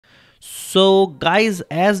So guys,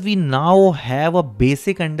 as we now have a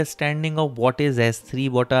basic understanding of what is S3,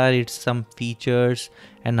 what are its some features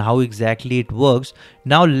and how exactly it works,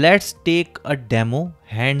 now let's take a demo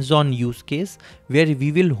hands-on use case where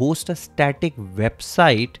we will host a static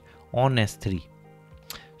website on S3.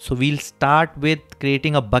 So we'll start with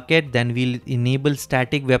creating a bucket, then we'll enable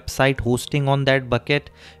static website hosting on that bucket.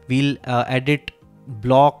 We'll edit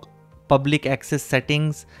block public access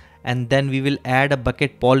settings, and then we will add a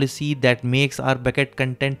bucket policy that makes our bucket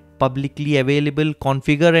content publicly available,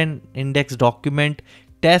 configure an index document,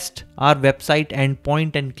 test our website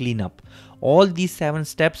endpoint and clean up. All these 7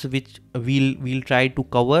 steps which we'll try to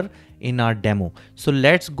cover in our demo. So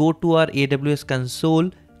let's go to our AWS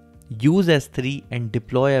console, use S3 and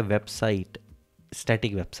deploy a website,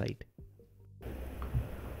 static website.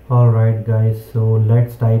 Alright guys, so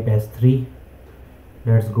let's type S3.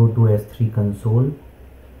 Let's go to S3 console.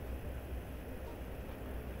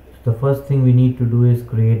 So the first thing we need to do is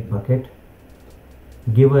create bucket.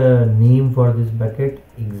 Give a name for this bucket,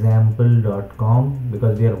 example.com,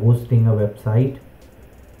 because we are hosting a website.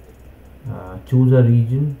 Choose a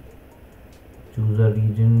region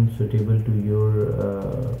suitable to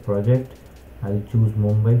your project. I'll choose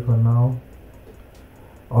Mumbai for now.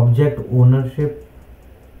 Object ownership,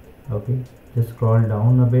 okay, just scroll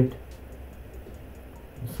down a bit.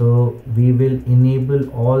 So we will enable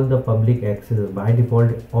all the public access. By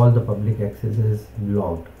default all the public access is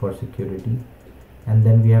logged for security, and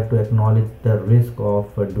then we have to acknowledge the risk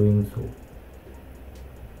of doing so.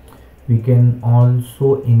 We can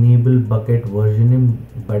also enable bucket versioning,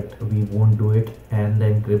 but we won't do it, and the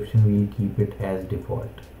encryption we'll keep it as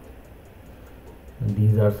default. And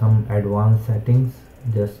these are some advanced settings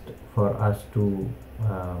just for us to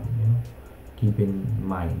keep in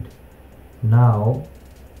mind. Now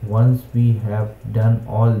once we have done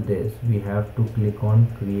all this, we have to click on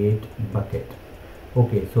create bucket.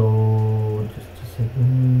 Okay, so just a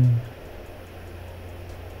second.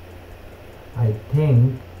 I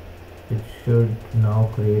think it should now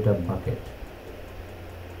create a bucket.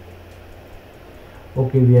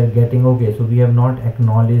 Okay, we are getting, okay, so we have not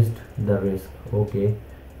acknowledged the risk, okay,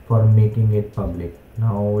 for making it public.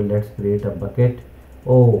 Now let's create a bucket.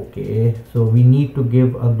 Okay, so we need to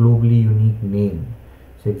give a globally unique name.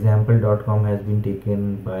 So example.com has been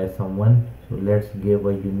taken by someone, so let's give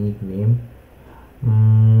a unique name.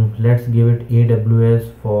 Let's give it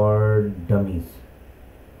AWS for Dummies.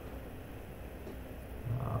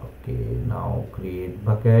 Okay, now create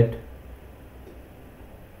bucket.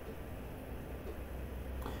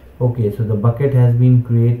 Okay, so the bucket has been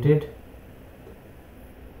created.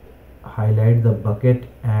 Highlight the bucket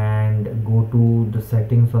and go to the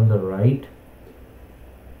settings on the right.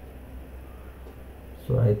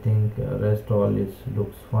 So I think rest all is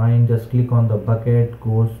looks fine. Just click on the bucket,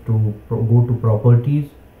 go to properties,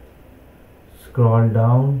 scroll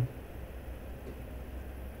down,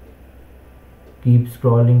 keep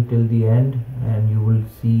scrolling till the end, and you will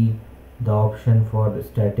see the option for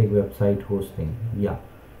static website hosting. Yeah,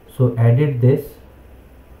 so edit this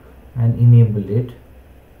and enable it,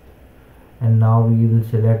 and now we will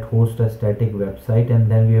select host a static website,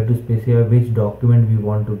 and then we have to specify which document we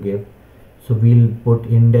want to give. So we'll put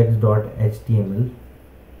index.html,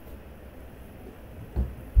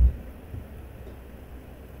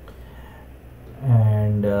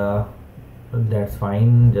 and that's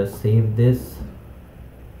fine. Just save this.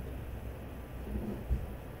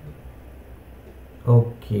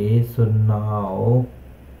 Okay, so now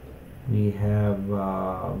we have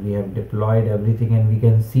deployed everything, and we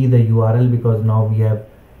can see the URL because now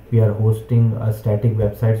we are hosting a static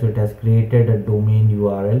website, so it has created a domain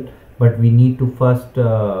URL. But we need to first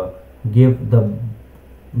give the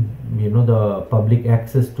the public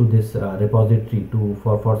access to this repository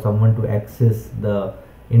for someone to access the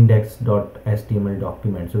index.html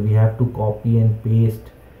document. So we have to copy and paste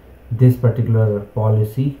this particular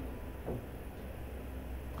policy.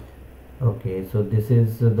 Okay, so this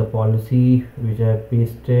is the policy which I have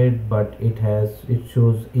pasted, but it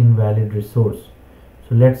shows invalid resource.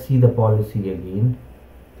 So let's see the policy again.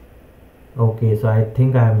 Okay, so I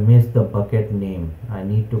think I have missed the bucket name. I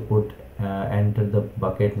need to put enter the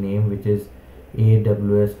bucket name, which is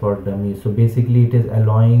AWS for Dummies. So basically it is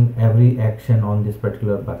allowing every action on this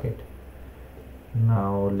particular bucket.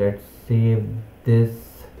 Now let's save this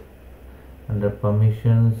under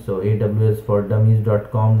permissions. So AWS for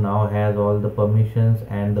dummies.com now has all the permissions,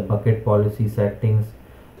 and the bucket policy settings,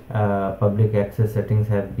 public access settings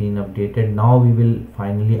have been updated. Now we will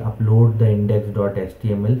finally upload the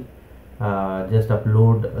index.html. Just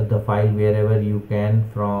upload the file wherever you can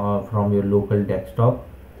from your local desktop.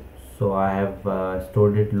 So I have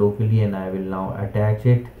stored it locally, and I will now attach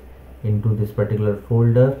it into this particular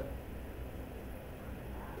folder.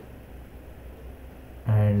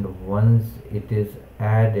 And once it is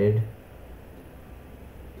added,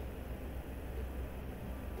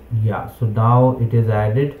 yeah, so now it is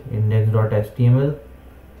added, index.html.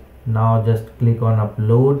 Now just click on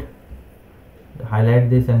upload, highlight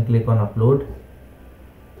this and click on upload.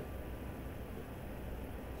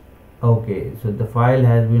 Okay, so the file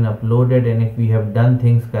has been uploaded, and if we have done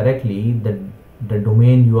things correctly, the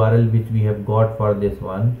domain URL which we have got for this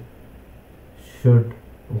one should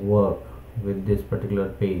work with this particular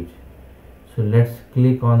page. So let's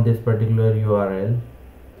click on this particular URL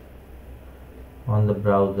on the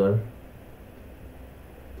browser.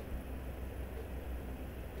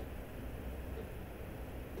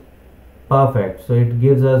 Perfect. So it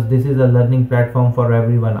gives us, this is a learning platform for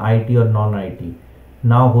everyone, IT or non-IT,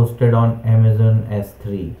 now hosted on Amazon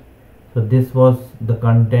S3. So this was the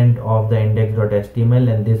content of the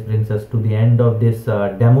index.html, and this brings us to the end of this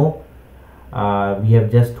demo. We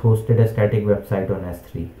have just hosted a static website on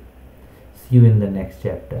S3. See you in the next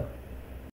chapter.